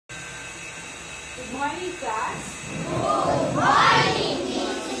Good morning, class. Good morning,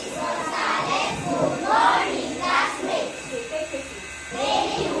 Mrs. Gonzales. Good morning, classmates. Okay, take your seat.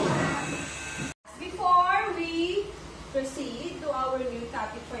 Thank you, ma'am. Before we proceed to our new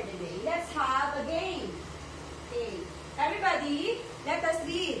topic for the day, let's have a game. Okay. Everybody, let us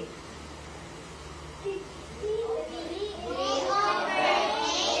read. 3 over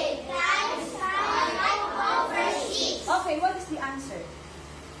 8 times 5 over 6. Okay, what is the answer?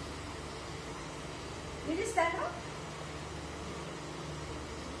 Will you stand up?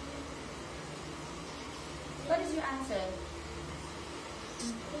 What is your answer?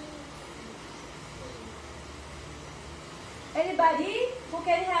 Anybody who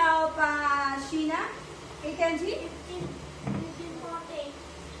can help Sheena? Kenji?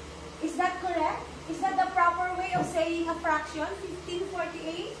 1540. Is that correct? Is that the proper way of saying a fraction?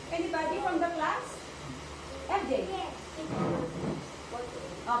 1548? Anybody from the class? MJ? Yes.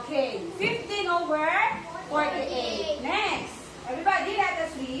 Okay, 15 over 48. Next, everybody let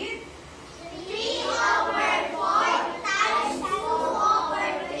us read. 3 over 4 times 2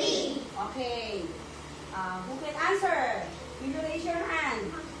 over 3. Okay, who can answer? Will you raise your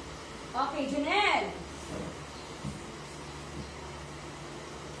hand? Okay, Janelle.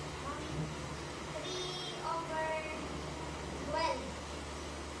 3 over 12.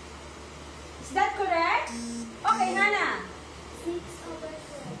 Is that correct? Okay, Hannah. 6 over 12.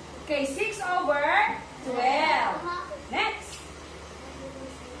 Okay, 6 over 12. Next.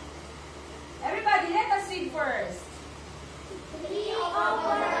 Everybody, let us read first. 3 over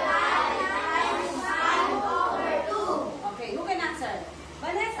 5 times 5 over 2. Okay, who can answer?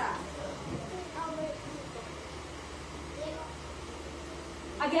 Vanessa.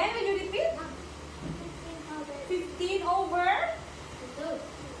 Again, will you repeat? 15 over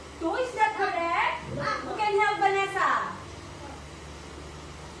 2. Is that correct? Who can help Vanessa?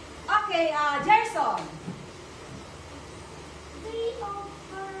 Okay, Gerson. 3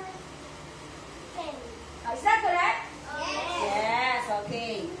 over 10. Is that correct? Yes. Yes,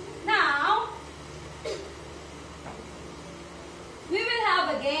 okay. Now, we will have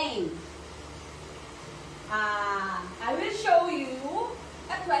a game. I will show you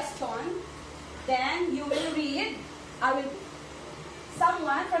a question. Then you will read.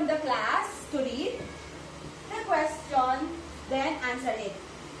 Someone from the class to read the question, then answer it.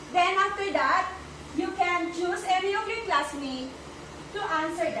 Then after that, you can choose any of your classmates to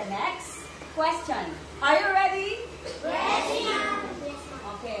answer the next question. Are you ready? Ready.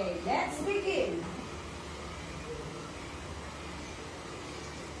 Okay, let's begin.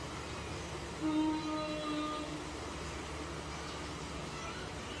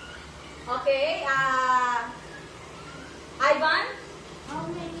 Okay, Ivan? How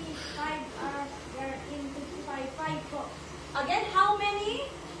many 5 are there in 55? 5 po. Again, how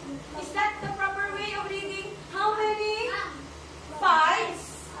many? Is that the proper way of reading? How many?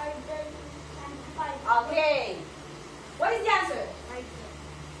 5s? Are there in 25? Okay. What is the answer? 5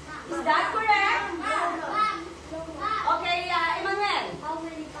 po. Is that correct? Okay, Emmanuel. How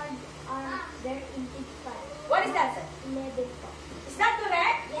many 5 are there in 55? What is the answer? 11 po. Is that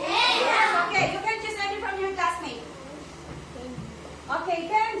correct? Yes. Okay, you can choose any from your classmate.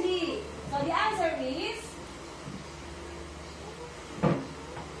 Okay, Kenji. So the answer is...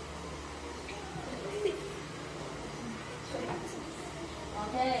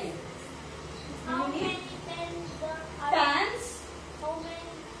 Okay. How many tens are Tens? How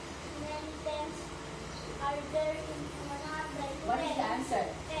many tens are there in 100? What is the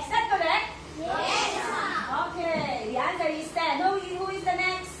answer? Is that correct? Yes, ma'am. Okay, the answer is 10. Who is the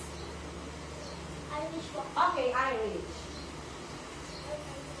next? Irish po. Okay, Irish.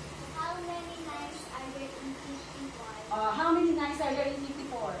 How many nines are there in 55? How many nines are there in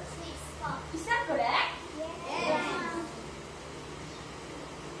 54? 6 po. Is that correct? Yes.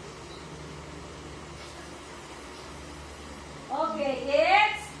 Okay,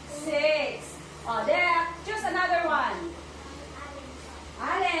 it's 6. There. Choose another one.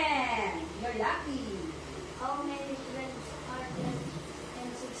 Allen, you're lucky. How many friends are there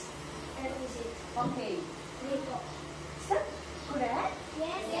in 36? Okay. 3 po. Is that correct?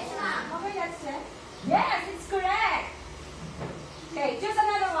 Yes, ma'am. Okay, let's check. Yes, it's correct. Okay, choose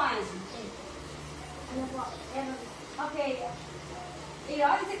another one. Ano po? Aaron. Okay.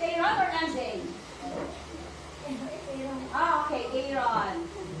 Aaron, is it Aaron or MJ? Aaron. Okay, Aaron.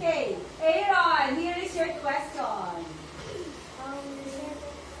 Okay, Aaron, here is your question. How many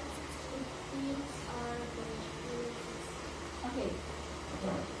 15s are there? Okay.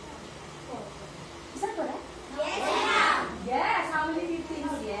 4. Is that correct? Yes, ma'am. Yes, how many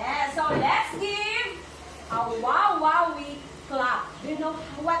 15s? Yes. So let's give a wow, we clap. Do you know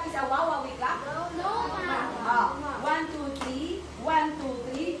what clap is a wow we clap? No, ma'am. 1, 2, 3. 1, 2,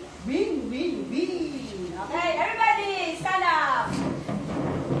 3. Win, win, win. Okay, everybody, stand up.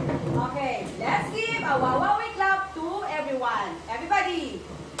 Okay, let's give a wow we clap to everyone. Everybody.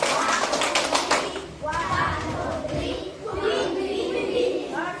 1, 2, 3. Win, win,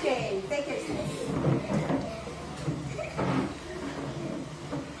 win. Okay, take your seats.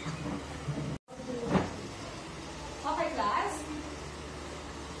 Okay, class.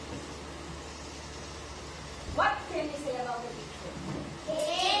 What can you say about the picture?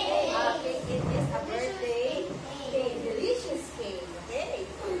 Okay, it is a birthday cake, delicious cake. Okay.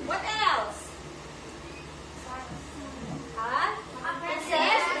 What else? Huh? It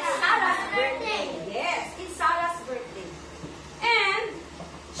says it's Sarah's birthday. Yes, it's Sarah's birthday. And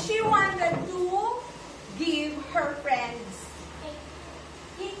she wanted to give her friends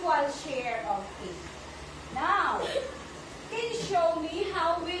equal share of cake. Now, can you show me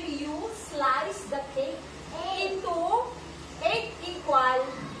how will you slice the cake into 8 equal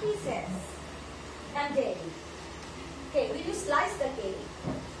pieces? And then, okay, will you slice the cake?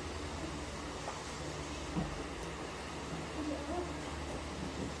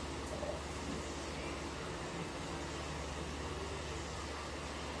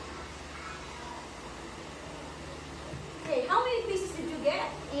 Okay, how many pieces did you get?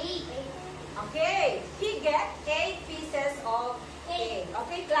 8. Okay, he get 8 pieces of cake.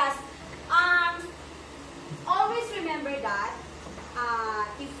 Okay, class. Always remember that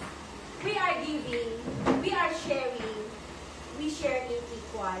if we are giving, we are sharing, we share in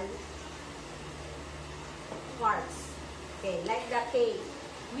equal parts. Okay, like the cake.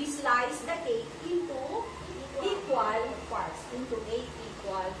 We slice the cake into equal parts, into 8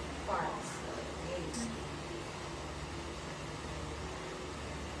 equal parts. Okay.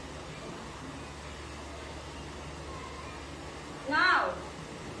 Now,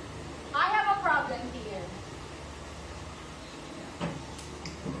 I have a problem here.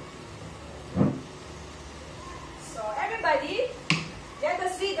 So, everybody, let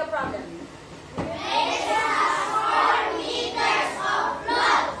us read the problem.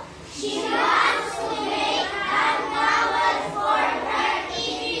 She wants to make hand towels for her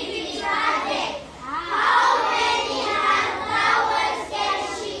TV project. How many hand towels can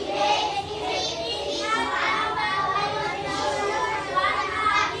she make? Each hand towel measures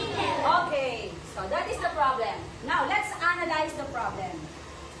 1 meter. Okay, so that is the problem. Now, let's analyze the problem.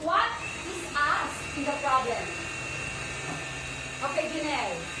 What is asked in the problem? Okay,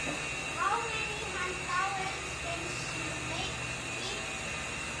 Janelle. How many hand towels can she make? Each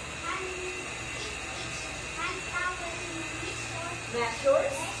hand towel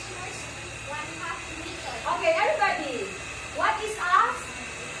Measures. measures 1/2 meter. Okay, everybody. What is asked?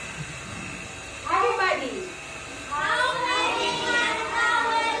 Everybody. How many hand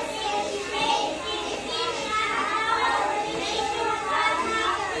towels can she make? Each hand towel measures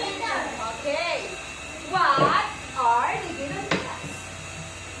 1/2 meter. Okay. What are the given facts?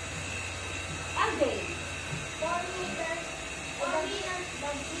 And they. 4 meters. 4 meters.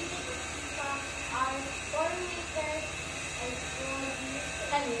 The given facts are 4 meters and 4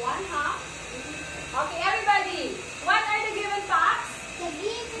 meters. And 1/2. Okay, everybody. What are the given facts? The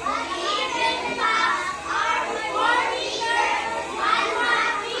given facts are 4 meters,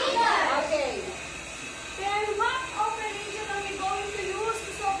 1/2 meter. Okay. Then what operation are we going to use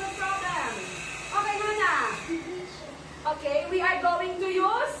to solve the problem? Okay, Hannah. Okay, we are going to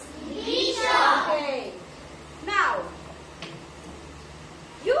use? Okay. Now,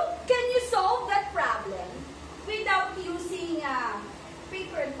 can you solve that problem without using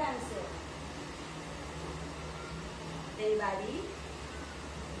paper and pencil? Anybody?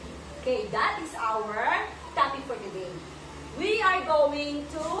 Okay, that is our topic for today. We are going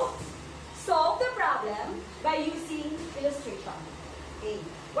to solve the problem by using illustration. Okay,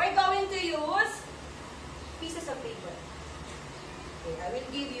 we're going to use pieces of paper. Okay, I will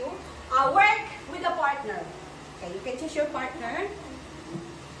give you work with a partner. Okay, you can choose your partner.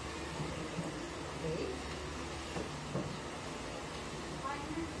 Okay.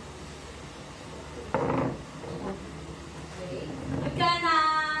 Okay.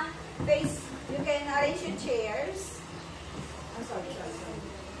 You can arrange your chairs. I'm sorry.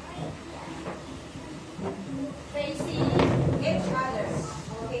 Facing each other.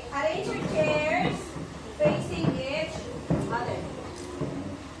 Okay, arrange your chairs facing each other.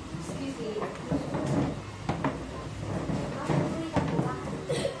 Excuse me.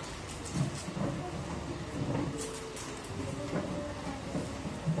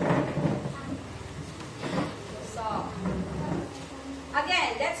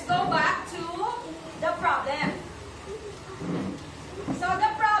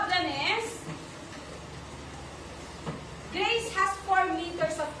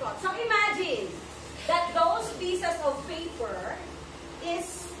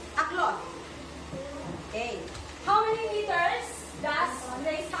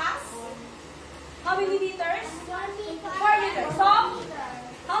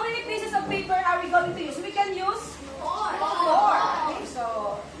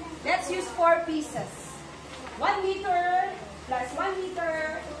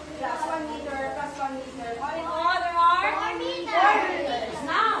 meter, plus 1 meter, plus 1 meter. All in all, there are 4 meters. 4 meters.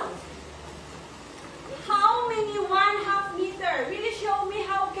 Now, how many 1/2 meter? Will you show me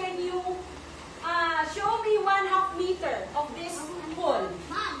how can you show me 1/2 meter of this pool?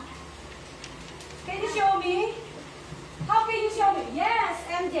 Mom. Can you show me? How can you show me? Yes,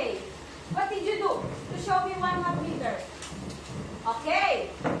 MJ. What did you do to show me 1/2 meter?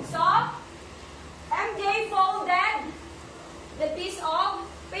 Okay. So, MJ folded the piece of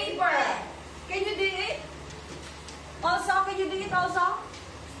paper. Can you do it? Also, can you do it also?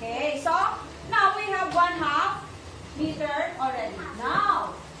 Okay. So, now we have 1/2 meter already.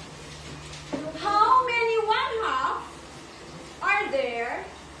 Now, how many 1/2 are there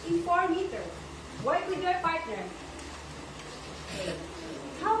in 4 meters? Work with your partner.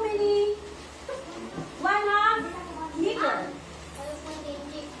 How many 1/2 meter?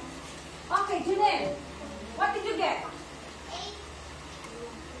 Okay, Junel, what did you get?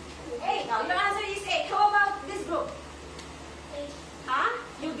 8. Now, your answer is 8. How about this group? Huh?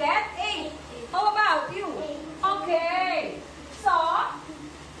 You get 8. How about you? Okay. So,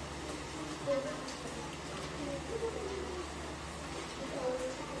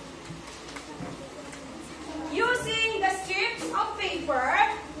 using the strips of paper,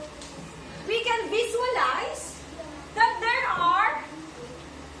 we can visualize that there are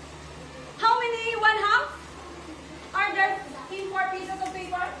how many 1/2 are there in 4 pieces of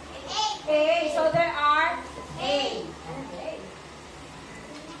paper? 8. So there are 8. Okay.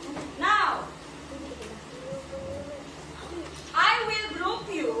 Now, I will group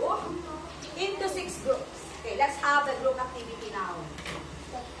you into 6 groups. Okay, let's have the group activity now.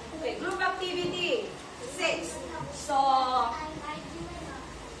 Okay, group activity 6. So,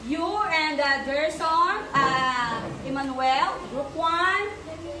 you and Gerson, Emmanuel, group 1.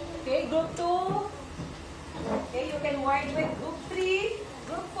 Okay, group 2. Okay, you can work with group 3,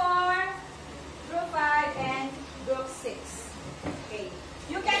 group 4, group 5, and group 6. Okay,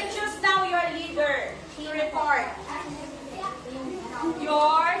 you can choose now your leader to report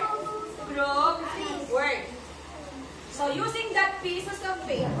your group work. So, using that pieces of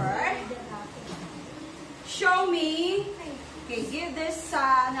paper, show me. Okay, give this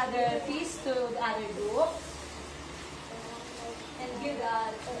another piece to the other group. And give the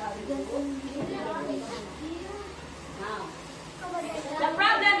other group. Now, the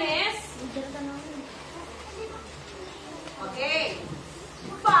problem is, okay,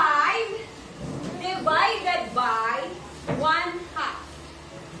 5 divided by 1/2.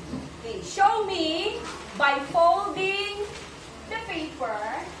 Okay, show me by folding the paper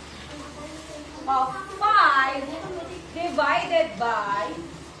of 5 divided by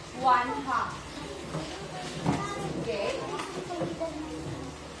 1/2. Okay.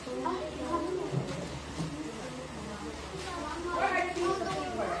 Where are the pieces of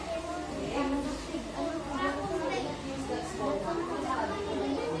paper?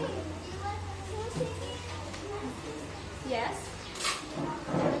 Yes.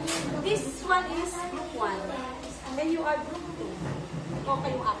 This one is group 1. And you are group 2. O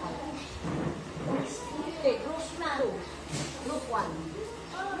kayong 4. Okay, group 2. Group 1.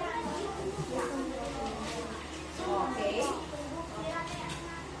 Okay.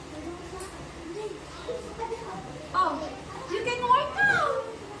 Oh, you can work now.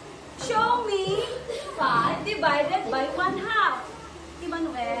 Show me 5 divided by 1/2.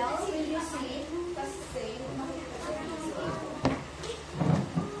 Emmanuel, will you see the same?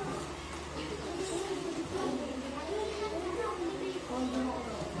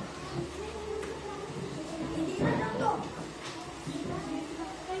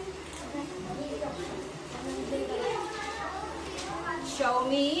 Show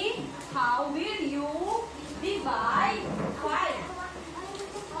me how will you divide 5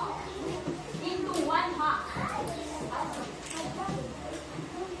 into 1/2.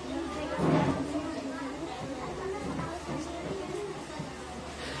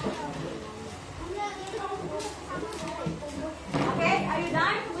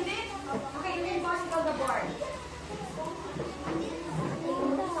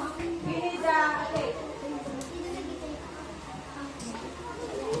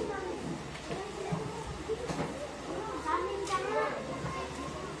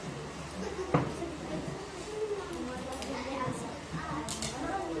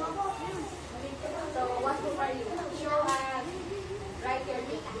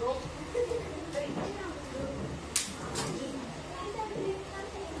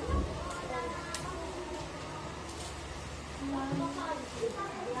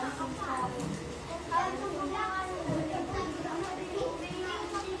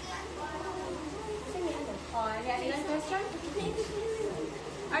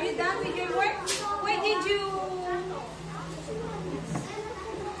 you done with your work? Where did you...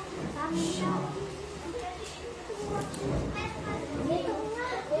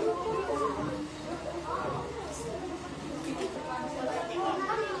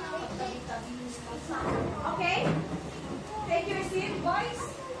 Okay? Take your seat, boys.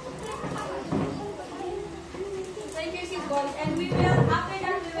 Take your seat, boys. And we will, after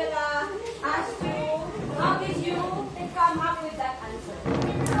that, we will ask you, how did you come up with that answer?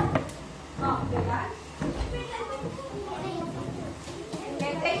 Oh, you're done?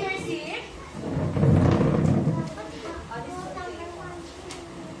 Okay, take your seat. Oh, this is okay.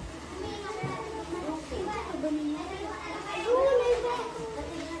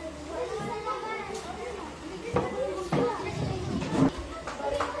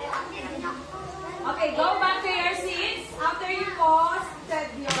 Okay, go back to your seats after you pause said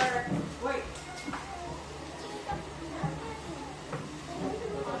your work.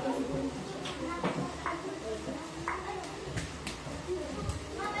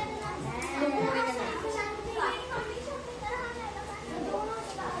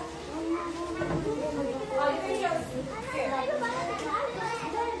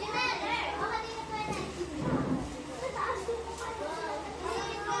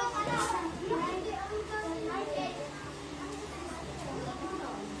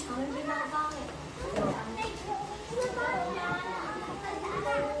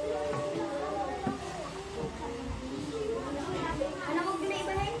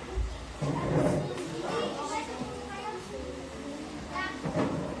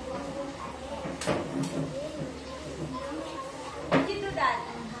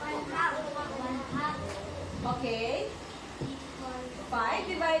 Okay. 5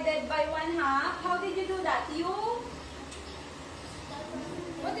 divided by 1/2. How did you do that?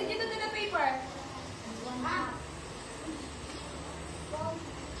 What did you do to the paper?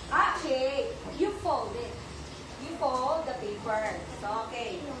 Okay. You fold it. You fold the paper. So,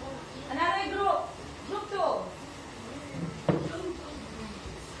 okay. Another group. Group 2.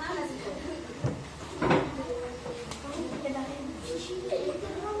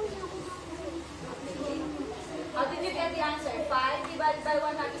 How did you get the answer? 5 divided by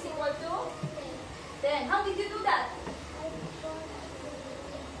 1/2 is equal to 10. How did you do that?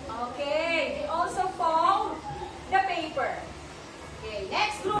 Okay, they also fold the paper. Okay,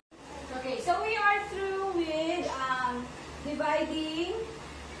 next group. Okay, so we are through with dividing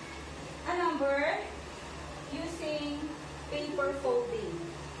a number using paper folding.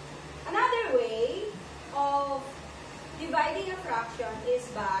 Another way of dividing a fraction is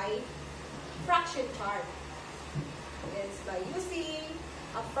by fraction chart. It's by using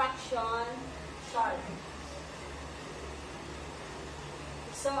a fraction chart.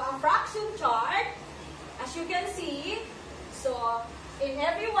 So a fraction chart, as you can see, so in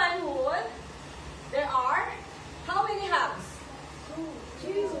every one whole, there are how many halves?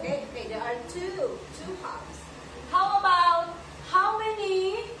 Two. Okay, there are two halves. How about how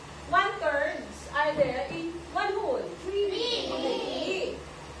many 1/3 are there in one whole? 3. Okay.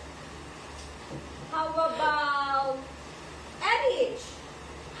 How about each?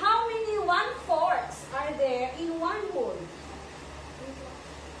 How many 1/4 are there in one whole?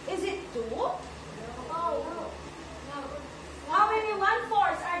 Is it 2? No. How many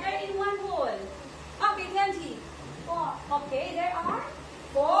 1/4 are there in one whole? Okay, Kenji. 4. Okay, there are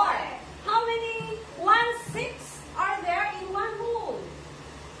 4. How many 1/6 are there in one whole?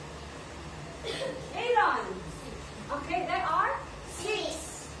 Aaron. Okay, there are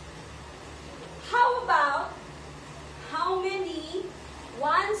 6. How about how many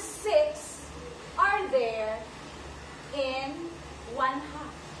 1/6 are there in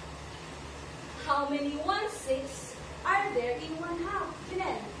 1/2? How many 1/6 are there in 1/2?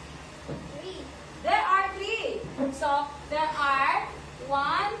 Janelle? 3. There are 3. So there are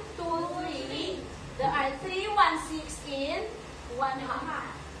 1, 2, 3. There are 3 1/6 in 1/2.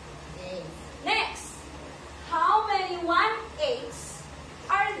 Okay. Next, how many 1/8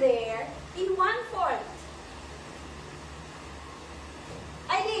 are there in 1/4?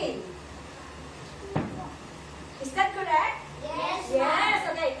 Eileen? Is that correct? Yes. Yes.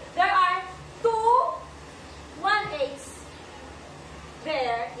 Okay. There are 2 1/8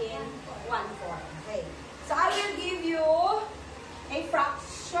 there in 1/4. Okay. So I will give you a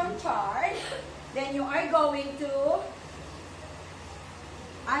fraction chart. Then you are going to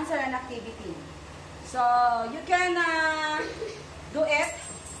answer an activity. So you can do it.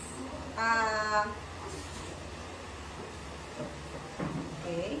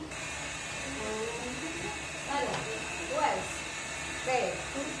 Okay. Who else? Okay.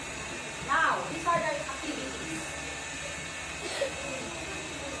 Now, these are the activities.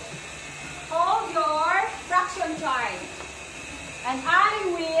 And I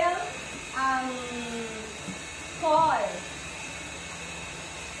will call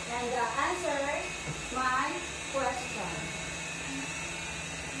and answer my question.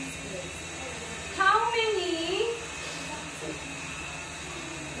 How many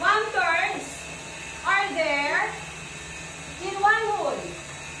one-thirds are there in one whole?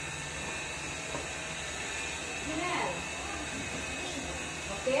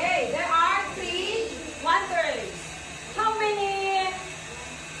 Okay, there are 3 one-thirds. How many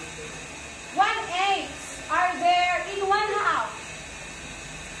one-eighths are there in one half?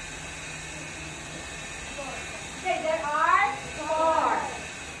 Okay, there are 4.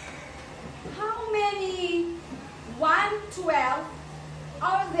 How many 1/12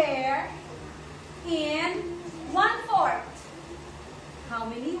 are there in 1/4? How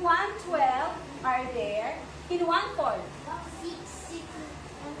many 1/12 are there in 1/4?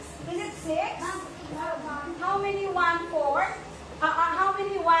 Is it 6? How many 1/4? How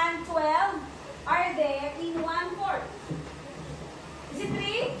many 1/12 are there in 1/4? Is it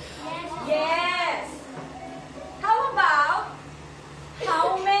 3? Yes. Yes. How about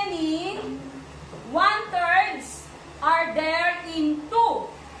how many 1/3 are there in 2?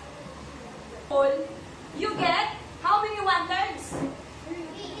 You get how many 1/3?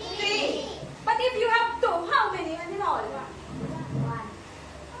 3. But if you have 2, how many in all? 1,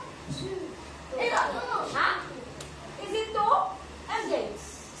 2, Huh? Is it 2? MJ?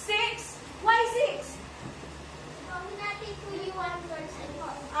 6. Why 6?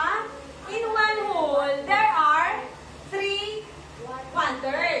 In one whole, there are 3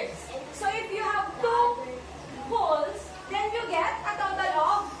 1/3. So if you have 2 wholes, then you get a total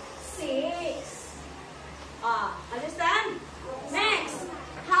of 6. Understand? Next,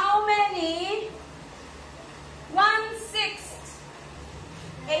 how many 1/6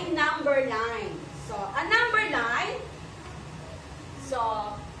 a number 9? So a number 9. So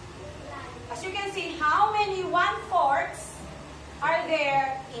as you can see, how many 1/4 are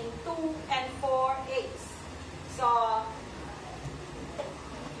there in 2 and 4/8? So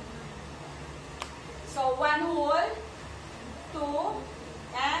 1 whole, 2,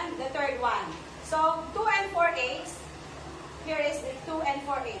 and the third one. So 2 and 4/8. Here is the 2 and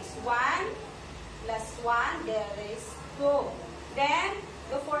 4/8. 1 plus 1, there is 2. Then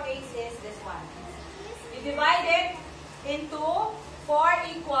the 4/8 is this one. You divide it into 4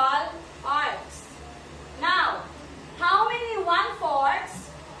 equal parts. Now, how many 1/4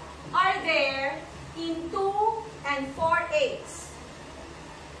 are there in 2 and 4/8?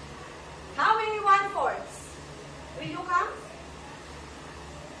 How many 1/4? Will you count?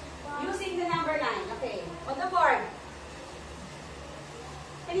 Using the number 9. Okay, on the board.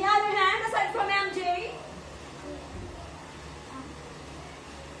 Any other hand aside from MJ?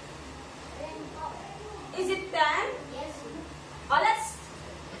 Is it 10? Yes. Oh,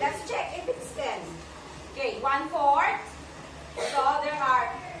 let's check if it's 10. Okay, 1/4. So there are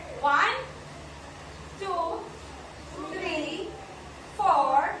 1, 2, 3,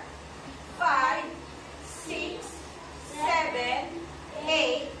 4, 5, 6, 7,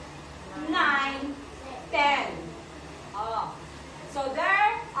 8, 9, 10. So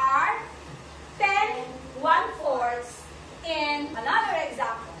there are 10 1/4 in another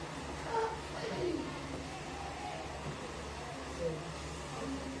example.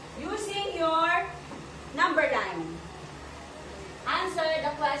 Using your number 9. Answer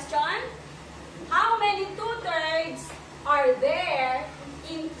the question. How many 2/3 are there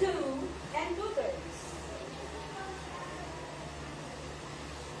in 2 and 2/3?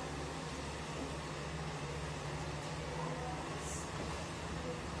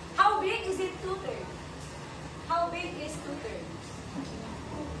 How big is it 2/3? How big is 2/3?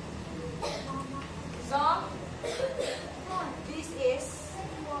 So, this is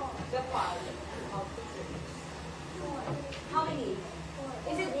the part of 2/3. How many?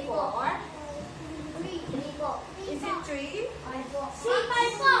 Is it 4? Is it 3?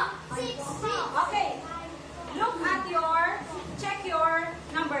 Okay. Look at check your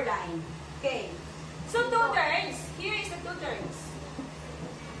number line. Okay. So 2/3. Here is the 2/3.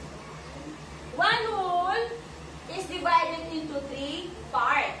 1 whole is divided into 3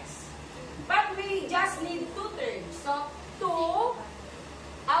 parts. But we just need 2/3. So 2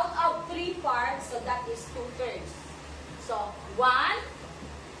 out of 3 parts, so that is 2/3. So 1,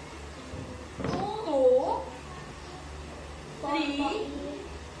 2, 3.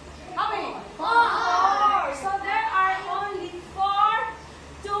 How many? 4. So there are only 4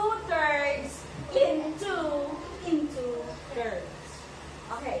 2/3 into thirds.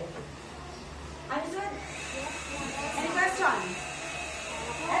 Okay. Understood? Any question?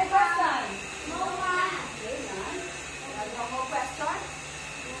 Any question? No one. Okay, none. No more questions.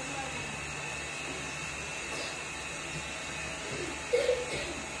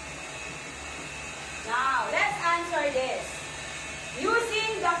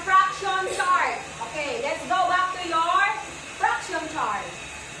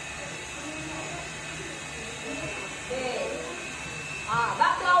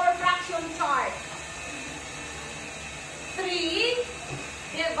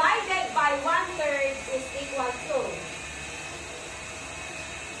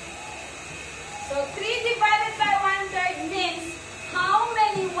 So 3 divided by 1/3 means how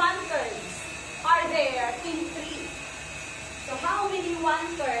many 1/3 are there in 3? So how many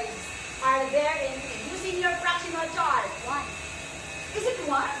 1/3 are there in 3? Using your fractional chart. 1. Is it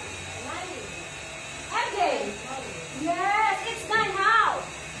 1? 9. MJ? Yes, it's 9. How?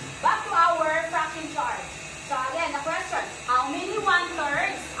 Back to our fraction chart. So again, the question, how many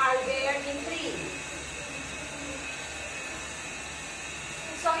 1/3 are there in 3?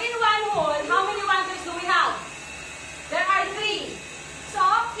 So in one whole, how many 1/3 do we have? There are 3. So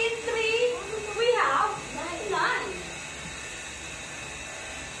in 3, we have 9.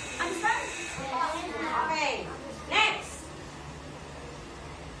 Understand? Okay. Next.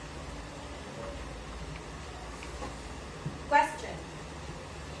 Question.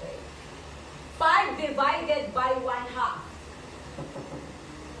 5 divided by 1/2.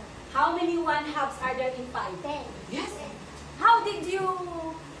 How many 1/2s are there in 5? 10. Yes. How did you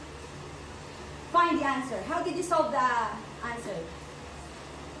find the answer? How did you solve the answer?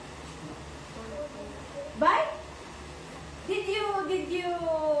 By?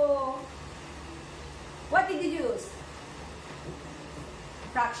 What did you use?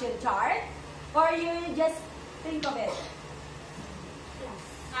 Fraction chart? Or you just think of it?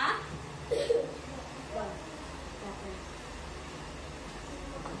 Huh?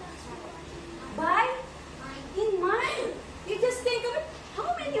 By? In mind. You just think of it. How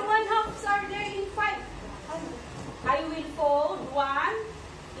many 1/2s are there in 5? I will fold 1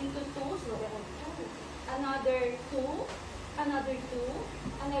 into 2. So there are 2. Another 2. Another 2.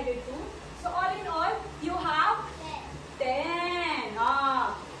 Another 2. So all in all, you have 10.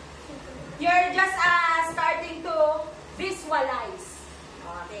 Oh. You're just starting to visualize.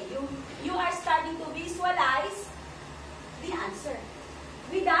 Okay, you are starting to visualize the answer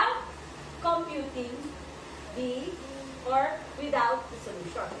without computing or without the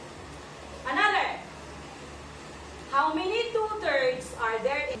solution. Another. How many 2/3 are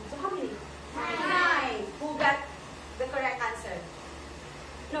there in? So how many? 9. Who got the correct answer?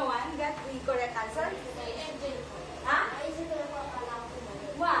 No one got the correct answer? Huh?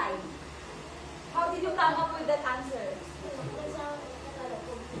 Why? How did you come up with that answer?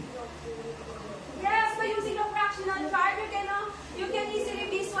 Yes, by using a fractional chart, you can easily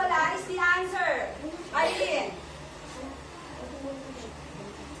visualize the answer. Aileen,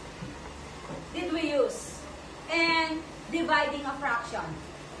 did we use? And dividing a fraction.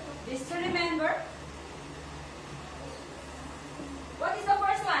 Just to remember, what is the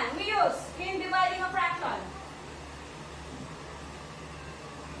first one we use in dividing a fraction?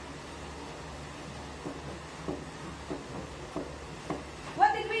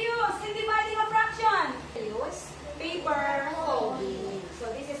 What did we use in dividing a fraction? Use paper folding. So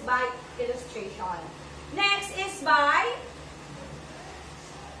this is by illustration. Next is by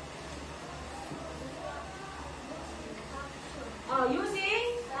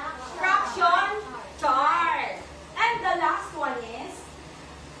using fraction chart. And the last one is,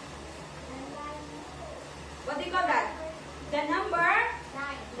 what do you call that? The number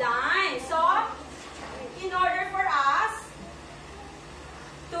line. So, in order for us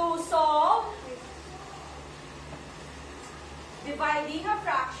to solve dividing a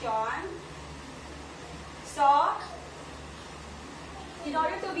fraction, so, in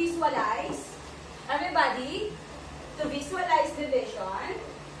order to visualize, everybody, to visualize division,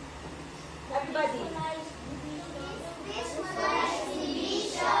 everybody. Visualize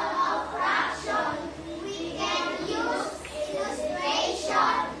division of fraction. We can use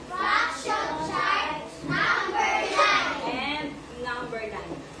illustration, fraction chart, number line. And number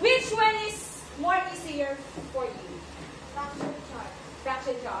 9. Which one is more easier for you? Fraction chart.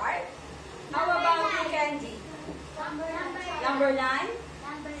 Fraction chart? How about you, Candy? Number 9?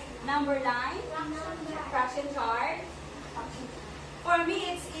 Number 9? Fraction chart? For me,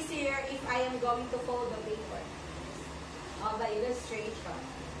 it's easier if I am going to fold the paper of the illustration.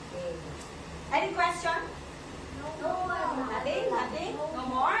 Okay. Any question? No. Nothing? Nothing? No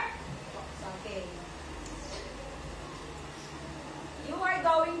more? Okay. You are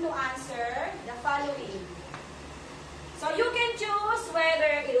going to answer the following. So you can choose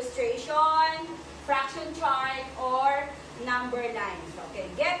whether illustration, fraction chart, or number lines. Okay,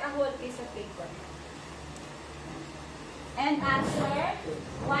 get a whole piece of paper. And answer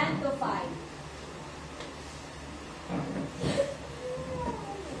 1 to 5.